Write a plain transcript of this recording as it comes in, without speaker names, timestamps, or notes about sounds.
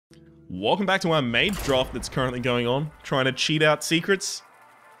Welcome back to our mage draft that's currently going on. Trying to cheat out secrets.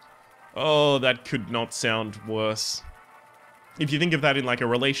 Oh, that could not sound worse. If you think of that in like a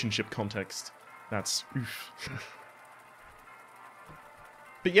relationship context, that's oof.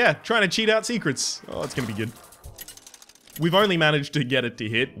 But yeah, trying to cheat out secrets. Oh, it's gonna be good. We've only managed to get it to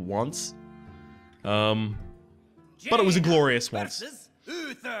hit once. But it was a glorious once.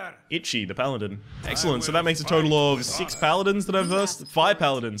 Itchy, the paladin. Excellent, so that makes a total of 6 paladins that I've versed. 5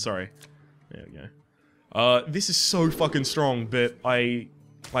 paladins, sorry. There we go. This is so fucking strong, but I,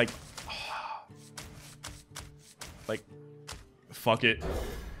 like, fuck it.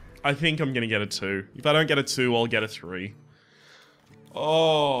 I think I'm gonna get a 2. If I don't get a 2, I'll get a 3.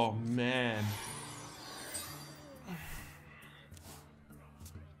 Oh, man.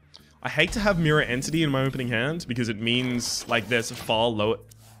 I hate to have Mirror Entity in my opening hand because it means, like, there's a far lower...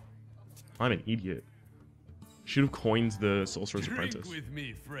 I'm an idiot. Should have coined the Sorcerer's Apprentice.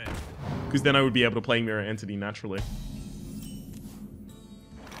 Because then I would be able to play Mirror Entity naturally.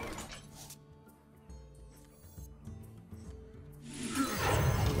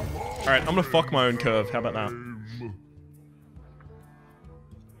 Alright, I'm gonna fuck my own curve. How about that?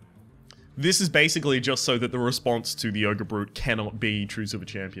 This is basically just so that the response to the Ogre Brute cannot be True Silver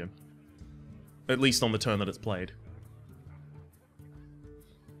Champion. At least on the turn that it's played.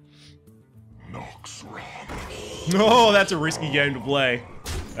 Oh, that's a risky game to play.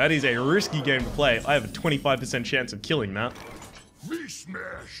 That is a risky game to play. I have a 25% chance of killing that. Me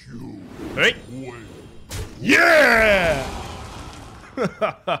smash you. Hey! Yeah!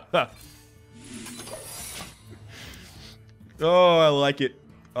 Oh, I like it.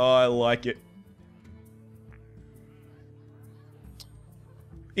 Oh, I like it.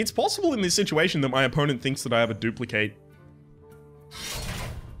 It's possible in this situation that my opponent thinks that I have a duplicate.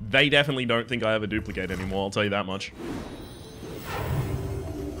 They definitely don't think I have a duplicate anymore, I'll tell you that much.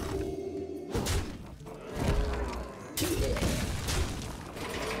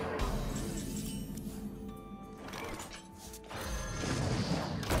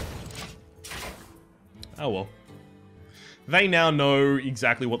 Oh well. They now know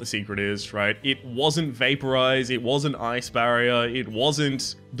exactly what the secret is, right? It wasn't Vaporize, it wasn't Ice Barrier, it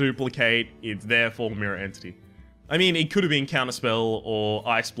wasn't Duplicate, it's therefore Mirror Entity. I mean, it could have been Counterspell or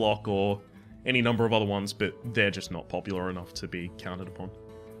Ice Block or any number of other ones, but they're just not popular enough to be counted upon.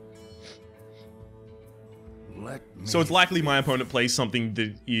 So it's likely my opponent plays something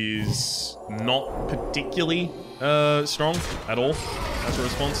that is not particularly strong at all as a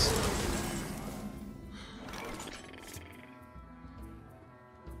response.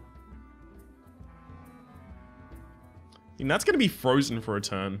 And that's going to be frozen for a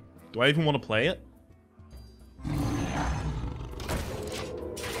turn. Do I even want to play it?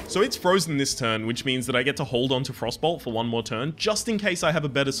 So it's frozen this turn, which means that I get to hold on to Frostbolt for one more turn, just in case I have a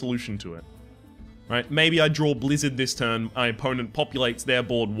better solution to it. Right? Maybe I draw Blizzard this turn, my opponent populates their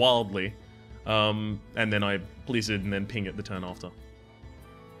board wildly, and then I Blizzard and then ping it the turn after.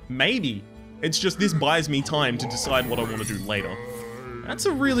 Maybe. It's just this buys me time to decide what I want to do later. That's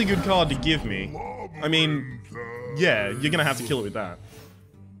a really good card to give me. I mean... yeah, you're gonna have to kill it with that.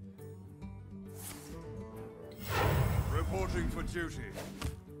 Reporting for duty.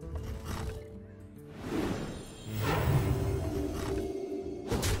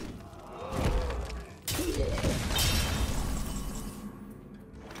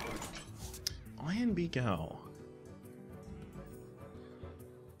 Iron Beak Owl.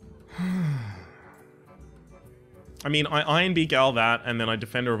 I mean, I Iron Beak Owl that, and then I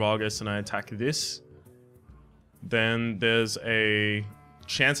Defender of Argus and I attack this. Then there's a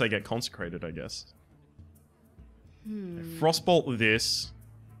chance I get consecrated, I guess. I Frostbolt this.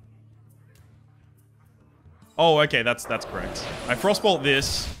 Oh, okay, that's correct. I Frostbolt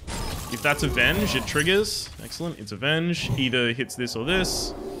this. If that's Avenge, it triggers. Excellent, it's Avenge. Either hits this or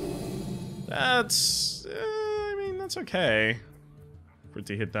this. That's... I mean, that's okay. For it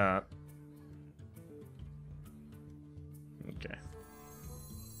to hit that. Okay.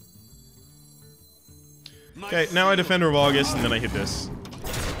 Okay, now I Defender of Argus, and then I hit this.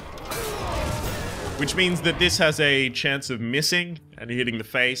 Which means that this has a chance of missing and hitting the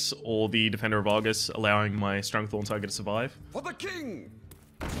face, or the Defender of Argus allowing my Strongthorn target to survive. For the king!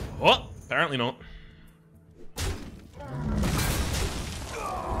 Oh, apparently not.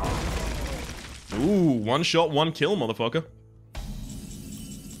 Ooh, one shot, one kill, motherfucker.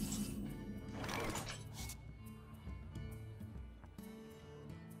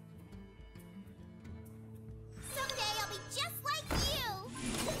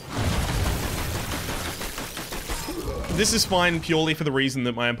 This is fine purely for the reason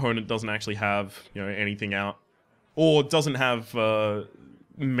that my opponent doesn't actually have, you know, anything out. Or doesn't have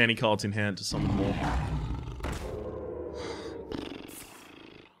many cards in hand to summon more.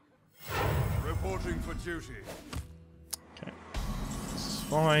 Reporting for duty. Okay. This is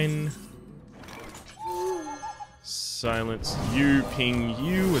fine. Silence you, ping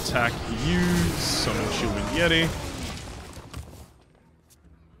you, attack you, summon Shielding Yeti.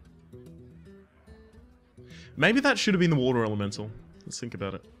 Maybe that should have been the water elemental. Let's think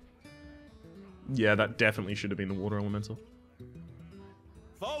about it. Yeah, that definitely should have been the water elemental.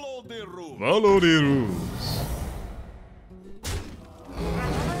 Follow the rules. Follow the rules.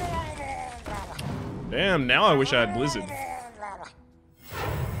 Damn, now I wish I had Blizzard.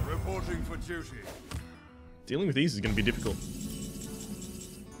 Reporting for duty. Dealing with these is going to be difficult.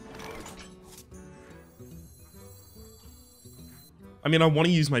 I mean, I want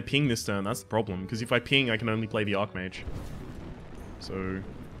to use my ping this turn, that's the problem. Because if I ping, I can only play the Archmage. So...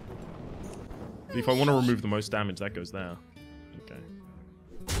 if I want to remove the most damage, that goes there. Okay.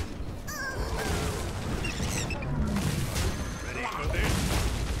 Ready for this?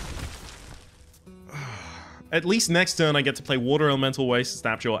 At least next turn I get to play Water Elemental Waste,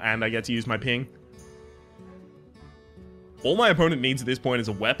 Snapjaw, and I get to use my ping. All my opponent needs at this point is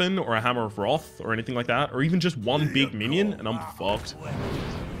a weapon, or a Hammer of Wrath, or anything like that, or even just one big minion, and I'm fucked.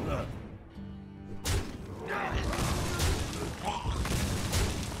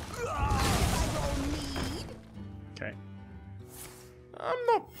 Okay.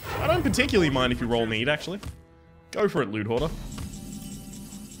 I don't particularly mind if you roll need, actually. Go for it, Loot Hoarder.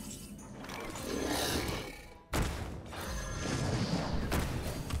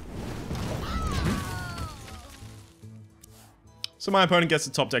 So my opponent gets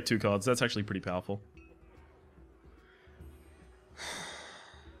to top deck 2 cards. That's actually pretty powerful.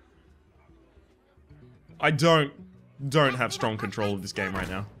 I don't have strong control of this game right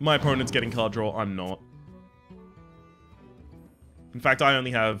now. My opponent's getting card draw, I'm not. In fact, I only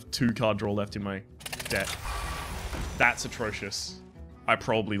have 2 card draw left in my deck. That's atrocious. I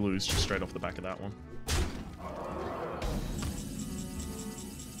probably lose just straight off the back of that one.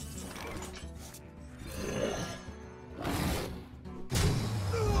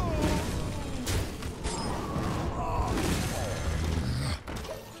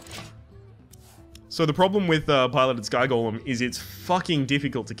 So the problem with Piloted Sky Golem is it's fucking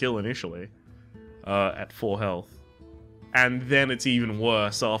difficult to kill initially at 4 health. And then it's even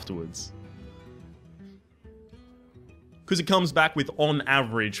worse afterwards. Because it comes back with, on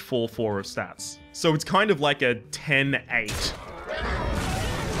average, 4/4 of stats. So it's kind of like a 10-8.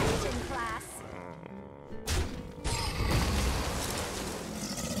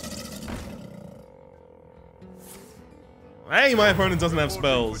 Hey, my opponent doesn't have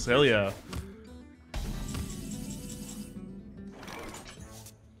spells. Hell yeah.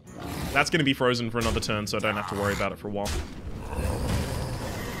 That's going to be frozen for another turn, so I don't have to worry about it for a while.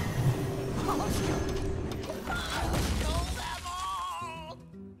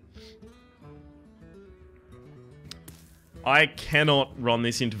 I cannot run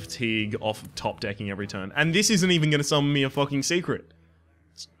this into fatigue off of top decking every turn. And this isn't even going to summon me a fucking secret.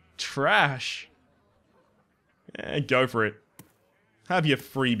 It's trash. Yeah, go for it. Have your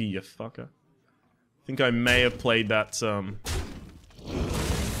freebie, you fucker. I think I may have played that,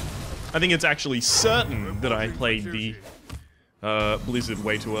 I think it's actually certain that I played the Blizzard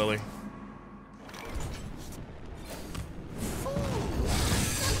way too early.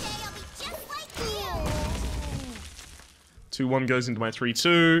 Someday I'll be just like you. 2-1 goes into my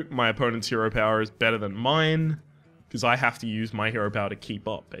 3-2. My opponent's hero power is better than mine, because I have to use my hero power to keep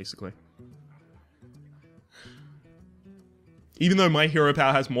up, basically. Even though my hero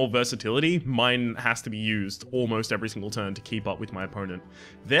power has more versatility, mine has to be used almost every single turn to keep up with my opponent.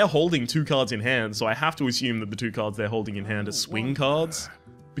 They're holding 2 cards in hand, so I have to assume that the 2 cards they're holding in hand are swing cards,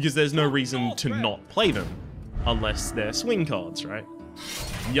 because there's no reason to not play them, unless they're swing cards, right?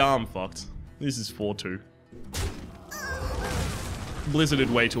 Yeah, I'm fucked. This is 4-2. Blizzarded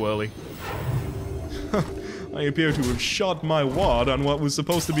way too early. I appear to have shot my wad on what was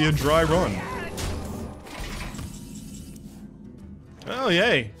supposed to be a dry run. Oh,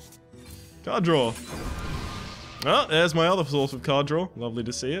 yay. Card draw. Oh, there's my other source of card draw. Lovely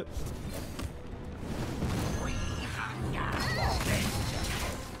to see it.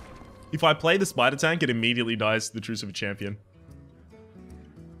 If I play the Spider Tank, it immediately dies to the Truce of a Champion.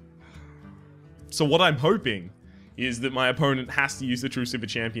 So what I'm hoping is that my opponent has to use the Truce of a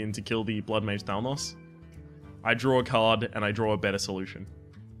Champion to kill the Blood Mage Thalnos. I draw a card, and I draw a better solution.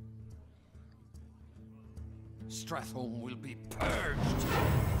 Stratholme will be purged.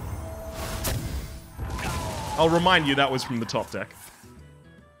 I'll remind you that was from the top deck.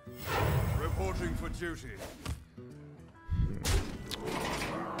 Reporting for duty.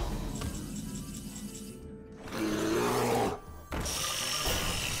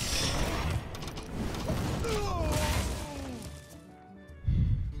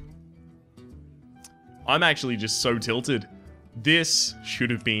 I'm actually just so tilted. This should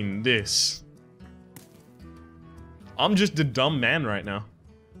have been this. I'm just a dumb man right now.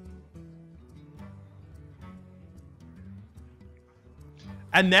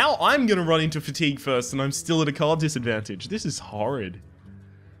 And now I'm gonna run into fatigue first, and I'm still at a card disadvantage. This is horrid.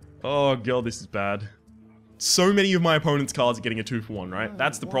 Oh god, this is bad. So many of my opponent's cards are getting a 2-for-1, right?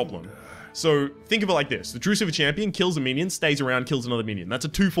 That's the problem. So think of it like this. The True Silver Champion kills a minion, stays around, kills another minion. That's a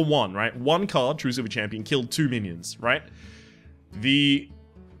 2-for-1, right? One card, True Silver Champion, killed 2 minions, right? The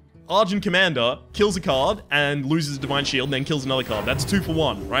Argent Commander kills a card and loses a Divine Shield, and then kills another card. That's a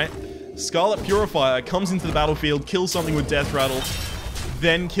 2-for-1, right? Scarlet Purifier comes into the battlefield, kills something with Death Rattle,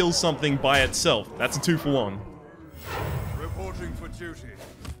 then kills something by itself. That's a 2-for-1. Reporting for duty.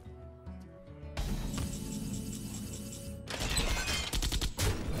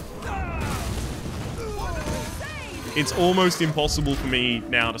 It's almost impossible for me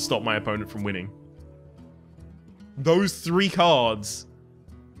now to stop my opponent from winning. Those 3 cards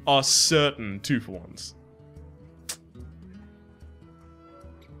are certain 2-for-1s.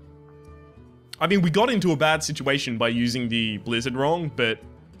 I mean, we got into a bad situation by using the Blizzard wrong, but,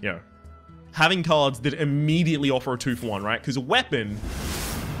 you know, having cards that immediately offer a 2-for-1, right? Because a weapon,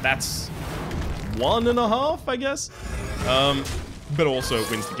 that's 1.5, I guess? But also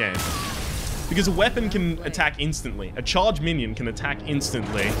it wins the game. Because a weapon can attack instantly. A charged minion can attack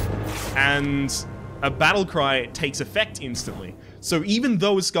instantly, and a battle cry takes effect instantly. So even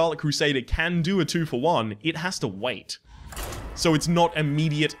though a Scarlet Crusader can do a 2-for-1, it has to wait. So it's not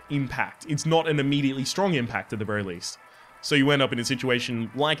immediate impact. It's not an immediately strong impact at the very least. So you end up in a situation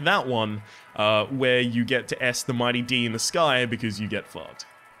like that one, where you get to S the mighty D in the sky because you get fucked.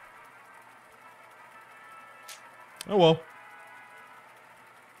 Oh well.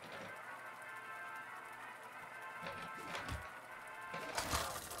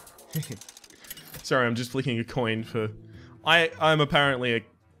 Sorry, I'm just flicking a coin for... I'm apparently a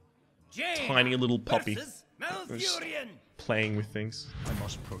tiny little puppy. Just playing with things. I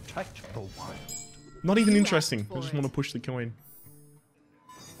must protect the wild. Not even interesting. I just want to push the coin.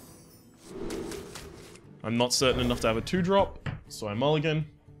 I'm not certain enough to have a 2-drop, so I mulligan.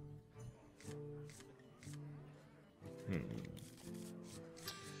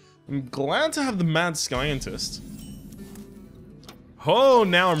 I'm glad to have the Mad Scientist. Oh,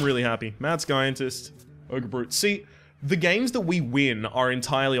 now I'm really happy. Mad Scientist, Ogre Brute. See, the games that we win are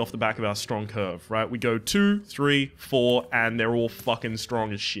entirely off the back of our strong curve, right? We go 2, 3, 4, and they're all fucking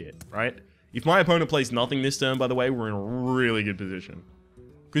strong as shit, right? If my opponent plays nothing this turn, by the way, we're in a really good position.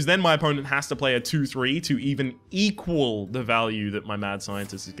 Because then my opponent has to play a 2-3 to even equal the value that my Mad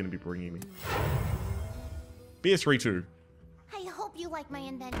Scientist is going to be bringing me. Be a 3-2. I hope you like my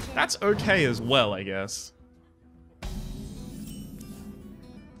invention. That's okay as well, I guess.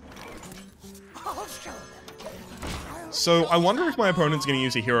 I'll show them. So, I wonder if my opponent's going to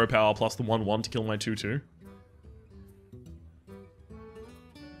use a hero power plus the 1-1 to kill my 2-2.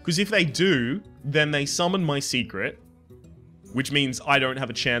 Because if they do, then they summon my secret, which means I don't have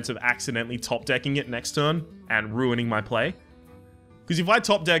a chance of accidentally top-decking it next turn and ruining my play. Because if I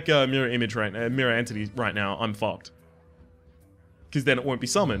top-deck Mirror Entity right now, I'm fucked. Because then it won't be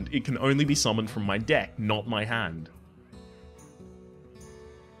summoned. It can only be summoned from my deck, not my hand.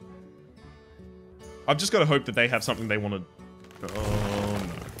 I've just got to hope that they have something they want to... Oh,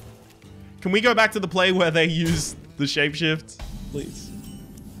 no. Can we go back to the play where they use the shapeshift, please?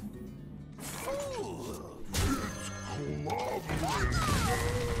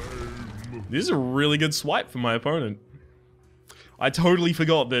 This is a really good swipe for my opponent. I totally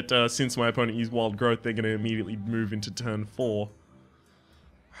forgot that since my opponent used Wild Growth, they're going to immediately move into turn 4.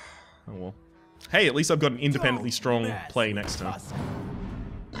 Oh well. Hey, at least I've got an independently strong play next turn.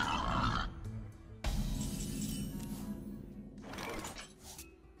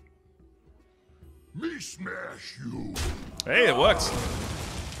 Me smash you. Hey, it works.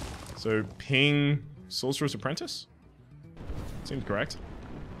 So, ping Sorcerer's Apprentice? Seems correct.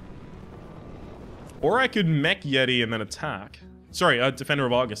 Or I could Mech Yeti and then attack. Sorry, Defender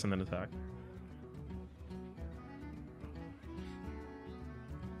of Argus and then attack.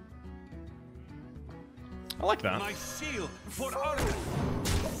 I like that. My shield for Argus.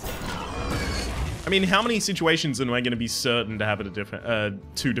 I mean, how many situations am I going to be certain to have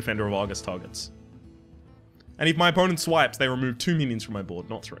two Defender of Argus targets? And if my opponent swipes, they remove 2 minions from my board,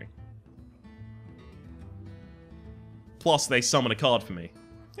 not 3. Plus, they summon a card for me.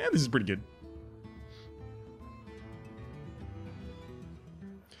 Yeah, this is pretty good.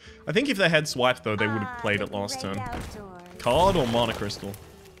 I think if they had swiped, though, they would have played it last turn. Card or Mana Crystal?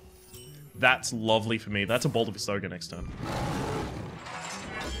 That's lovely for me. That's a Bolt of Istoga next turn.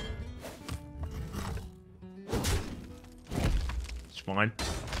 fine.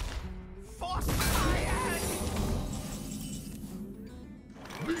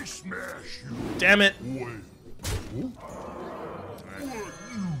 Me smash you. Damn it.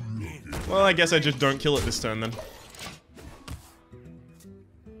 Well, I guess I just don't kill it this turn then.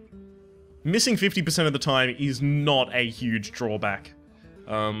 Missing 50% of the time is not a huge drawback.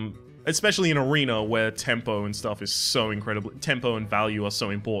 Especially in Arena where tempo and stuff is so incredibly... Tempo and value are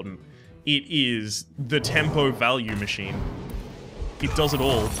so important. It is the tempo value machine. It does it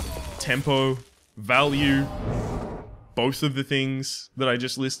all. Tempo, value, both of the things that I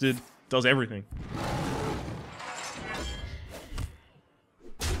just listed, does everything.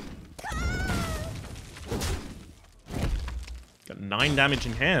 Got 9 damage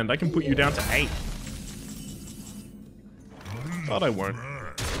in hand. I can put you down to 8. But I won't.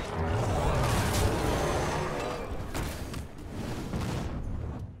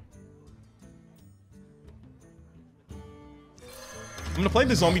 I'm gonna play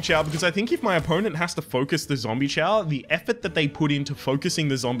the Zombie Chow because I think if my opponent has to focus the Zombie Chow, the effort that they put into focusing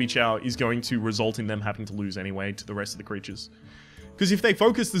the Zombie Chow is going to result in them having to lose anyway to the rest of the creatures. Because if they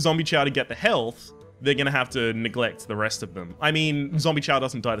focus the Zombie Chow to get the health, they're gonna have to neglect the rest of them. I mean, Zombie Chow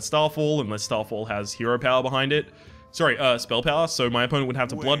doesn't die to Starfall unless Starfall has hero power behind it. Sorry, spell power, so my opponent would have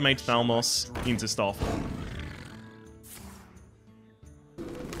to Blood Mage Thalmos into Starfall.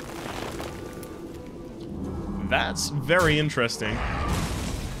 That's very interesting.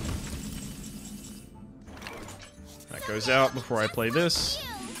 That goes out before I play this.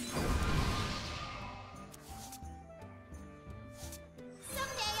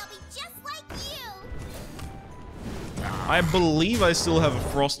 I believe I still have a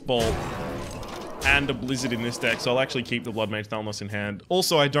Frostbolt and a Blizzard in this deck, so I'll actually keep the Blood Mage Thalmos in hand.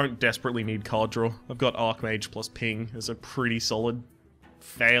 Also, I don't desperately need card draw. I've got Archmage plus Ping as a pretty solid,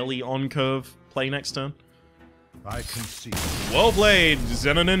 fairly on-curve play next turn. I can see. Well played,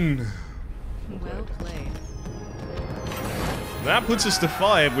 Xenonin. Well played. That puts us to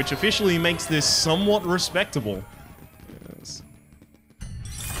 5, which officially makes this somewhat respectable. Yes.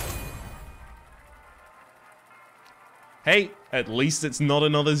 Hey, at least it's not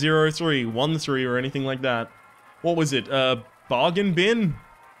another 0-3, 1-3, or anything like that. What was it? Bargain bin?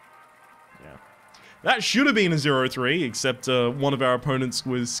 Yeah. That should have been a 0-3, except one of our opponents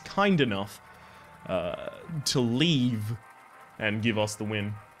was kind enough to leave and give us the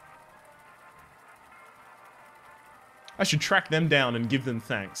win. I should track them down and give them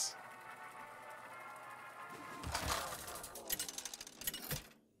thanks.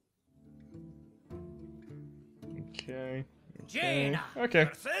 Okay. Okay.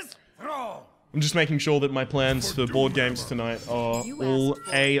 I'm just making sure that my plans for board games tonight are all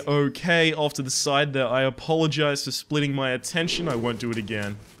A-okay. Off to the side there. I apologize for splitting my attention. I won't do it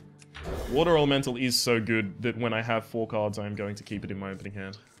again. Water Elemental is so good that when I have 4 cards, I am going to keep it in my opening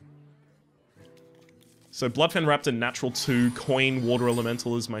hand. So Bloodfen Raptor, natural 2, Coin, Water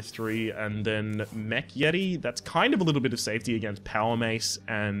Elemental is my 3, and then Mech Yeti. That's kind of a little bit of safety against Power Mace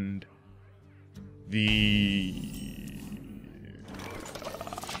and the...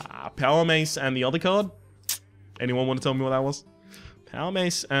 Power Mace and the other card? Anyone want to tell me what that was? Power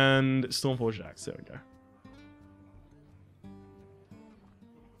Mace and Stormforged Axe. There we go.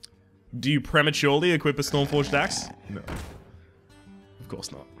 Do you prematurely equip a Stormforged Axe? No. Of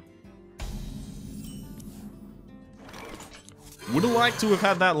course not. Would have liked to have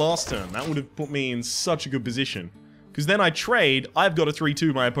had that last turn. That would have put me in such a good position. Because then I trade, I've got a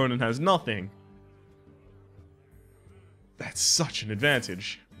 3-2, my opponent has nothing. That's such an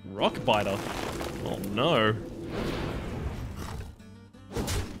advantage. Rockbiter. Oh no.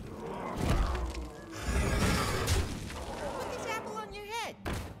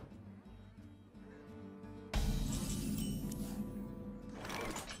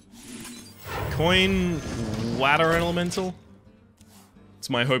 Coin, Water Elemental. It's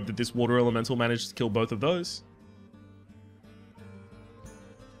my hope that this Water Elemental manages to kill both of those.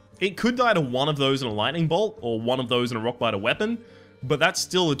 It could die to one of those in a Lightning Bolt, or one of those in a Rockbiter weapon, but that's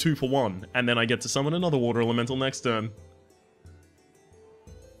still a 2-for-1, and then I get to summon another Water Elemental next turn.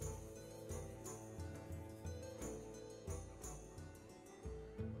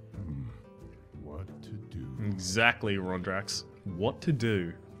 What to do? Exactly, Rondrax. What to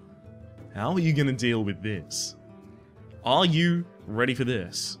do? How are you gonna deal with this? Are you ready for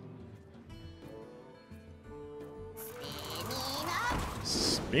this?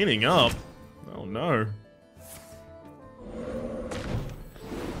 Spinning up? Oh no. Are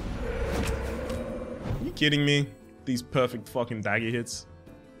you kidding me? These perfect fucking dagger hits.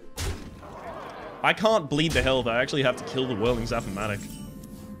 I can't bleed the health, I actually have to kill the Whirling Zap-O-Matic.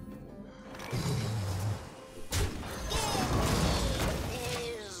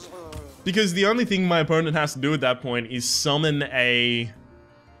 Because the only thing my opponent has to do at that point is summon a...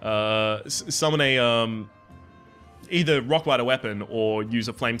 either Rockbiter weapon or use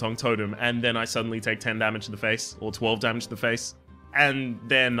a Flame Tongue Totem, and then I suddenly take 10 damage to the face, or 12 damage to the face, and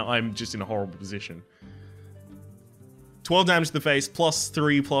then I'm just in a horrible position. 12 damage to the face,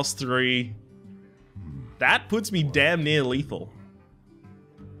 +3/+3. That puts me damn near lethal.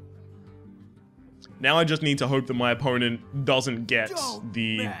 Now I just need to hope that my opponent doesn't get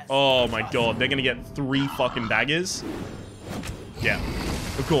the... Oh my god, they're gonna get 3 fucking daggers? Yeah,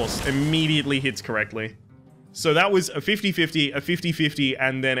 of course, immediately hits correctly. So that was a 50-50, a 50-50,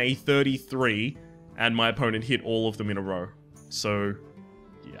 and then a 33, and my opponent hit all of them in a row. So,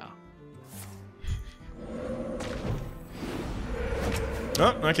 yeah.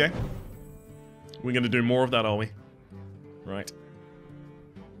 Oh, okay. We're gonna do more of that, are we? Right.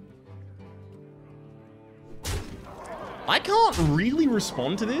 I can't really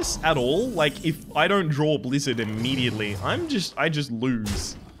respond to this at all. Like, if I don't draw Blizzard immediately, I just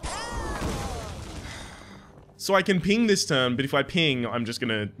lose. So I can ping this turn, but if I ping, I'm just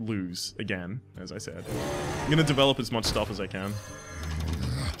gonna lose again, as I said. I'm gonna develop as much stuff as I can.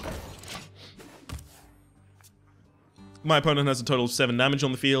 My opponent has a total of 7 damage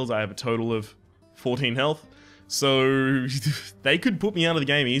on the field. I have a total of 14 health. So they could put me out of the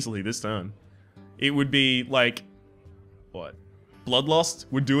game easily this turn. It would be like... What? Bloodlust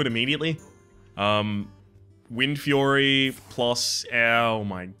would do it immediately. Wind Fury plus... Oh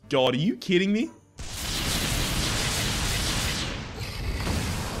my god, are you kidding me?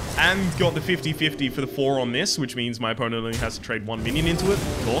 And got the 50-50 for the 4 on this, which means my opponent only has to trade 1 minion into it,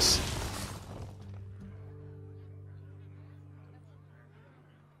 of course.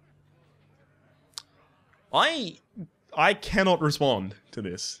 I cannot respond to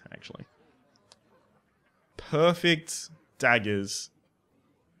this, actually. Perfect daggers.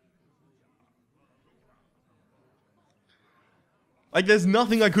 Like, there's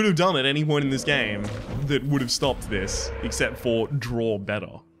nothing I could have done at any point in this game that would have stopped this, except for draw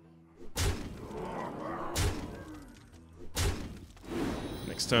better.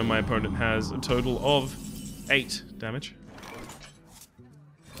 Next turn, my opponent has a total of 8 damage.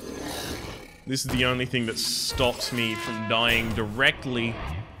 This is the only thing that stops me from dying directly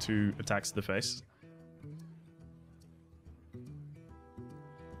to attacks to the face.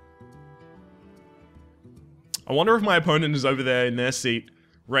 I wonder if my opponent is over there in their seat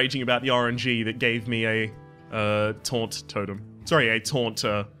raging about the RNG that gave me a taunt totem. Sorry, a taunt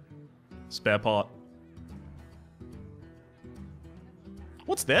spare part.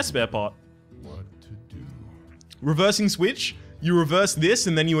 What's their spare part? What to do? Reversing switch? You reverse this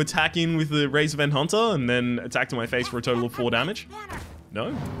and then you attack in with the Razorven Hunter and then attack to my face for a total of 4 damage?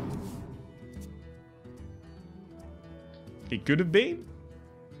 No. It could have been.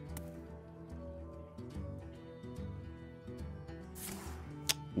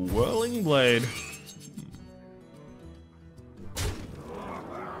 Whirling Blade.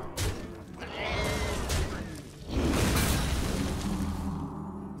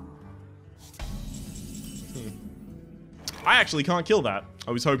 I actually can't kill that.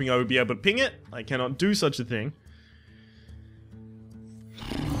 I was hoping I would be able to ping it. I cannot do such a thing.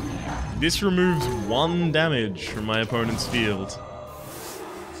 This removes 1 damage from my opponent's field.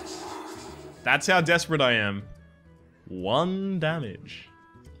 That's how desperate I am. 1 damage.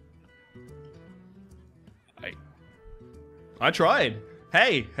 I tried.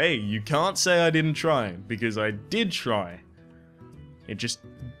 Hey, you can't say I didn't try, because I did try. It just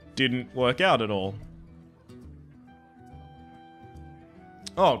didn't work out at all.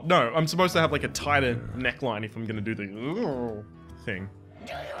 Oh, no, I'm supposed to have like a tighter neckline if I'm gonna do the thing.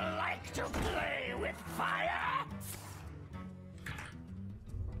 Do you like to play with fire?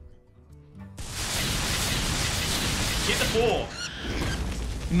 Hit the 4!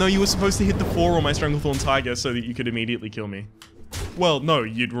 No, you were supposed to hit the 4 on my Stranglethorn Tiger so that you could immediately kill me. Well, no,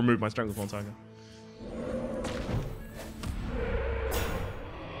 you'd remove my Stranglethorn Tiger.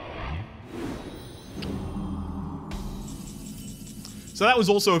 So that was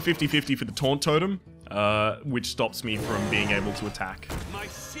also a 50-50 for the Taunt Totem, which stops me from being able to attack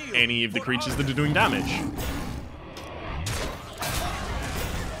any of the creatures that are doing damage.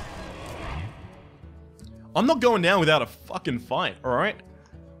 I'm not going down without a fucking fight, alright?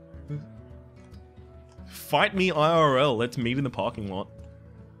 Fight me IRL, let's meet in the parking lot.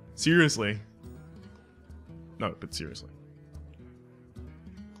 Seriously. No, but seriously.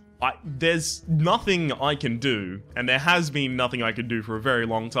 There's nothing I can do, and there has been nothing I could do for a very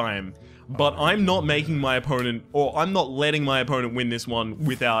long time, but I'm not making my opponent, or I'm not letting my opponent win this one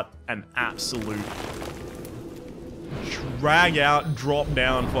without an absolute drag out, drop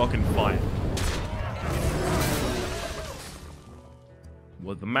down, fucking fight.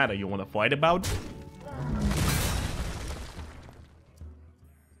 What's the matter? You want to fight about?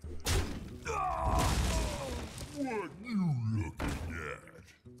 What you looking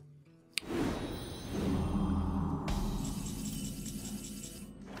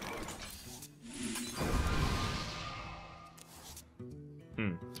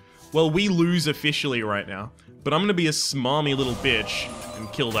at? Well, we lose officially right now, but I'm gonna be a smarmy little bitch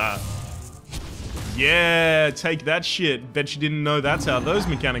and kill that. Yeah, take that shit. Bet you didn't know that's how those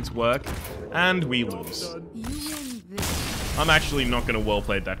mechanics work. And we lose. You win this. I'm actually not gonna well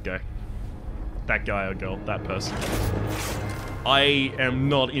play that guy. That guy or girl, that person. I am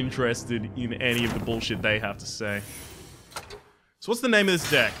not interested in any of the bullshit they have to say. So what's the name of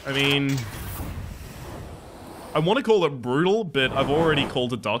this deck? I mean, I want to call it Brutal, but I've already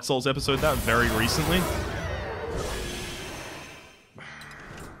called a Dark Souls episode that very recently.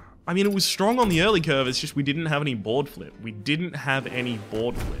 I mean, it was strong on the early curve, it's just we didn't have any board flip. We didn't have any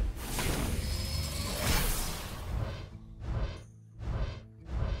board flip.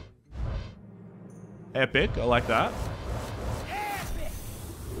 Epic, I like that.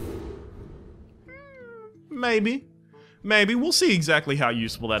 Maybe. Maybe. We'll see exactly how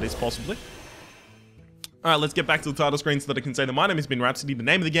useful that is, possibly. Alright, let's get back to the title screen so that I can say that my name has been Rhapsody. The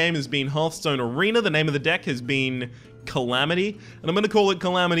name of the game has been Hearthstone Arena. The name of the deck has been Calamity. And I'm going to call it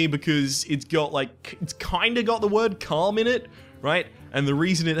Calamity because it's got, like, it's kind of got the word calm in it, right? And the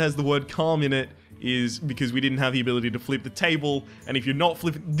reason it has the word calm in it is because we didn't have the ability to flip the table, and if you're not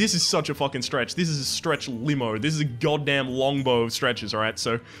flipping, this is such a fucking stretch. This is a stretch limo. This is a goddamn long bow of stretches, alright?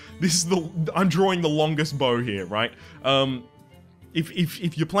 So, this is I'm drawing the longest bow here, right?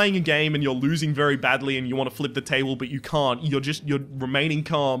 If you're playing a game and you're losing very badly and you want to flip the table but you can't, you're remaining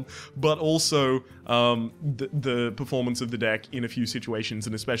calm, but also the performance of the deck in a few situations,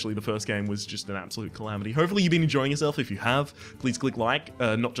 and especially the first game, was just an absolute calamity. Hopefully you've been enjoying yourself. If you have, please click like,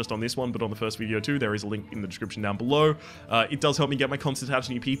 not just on this one, but on the first video too. There is a link in the description down below. It does help me get my content out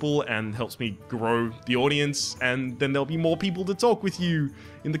to new people and helps me grow the audience, and then there'll be more people to talk with you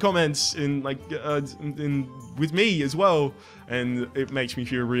in the comments and with me as well, and it makes me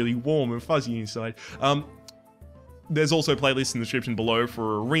feel really warm and fuzzy inside. There's also playlists in the description below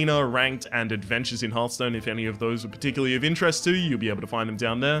for Arena, Ranked, and Adventures in Hearthstone. If any of those are particularly of interest to you, you'll be able to find them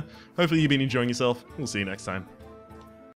down there. Hopefully you've been enjoying yourself. We'll see you next time.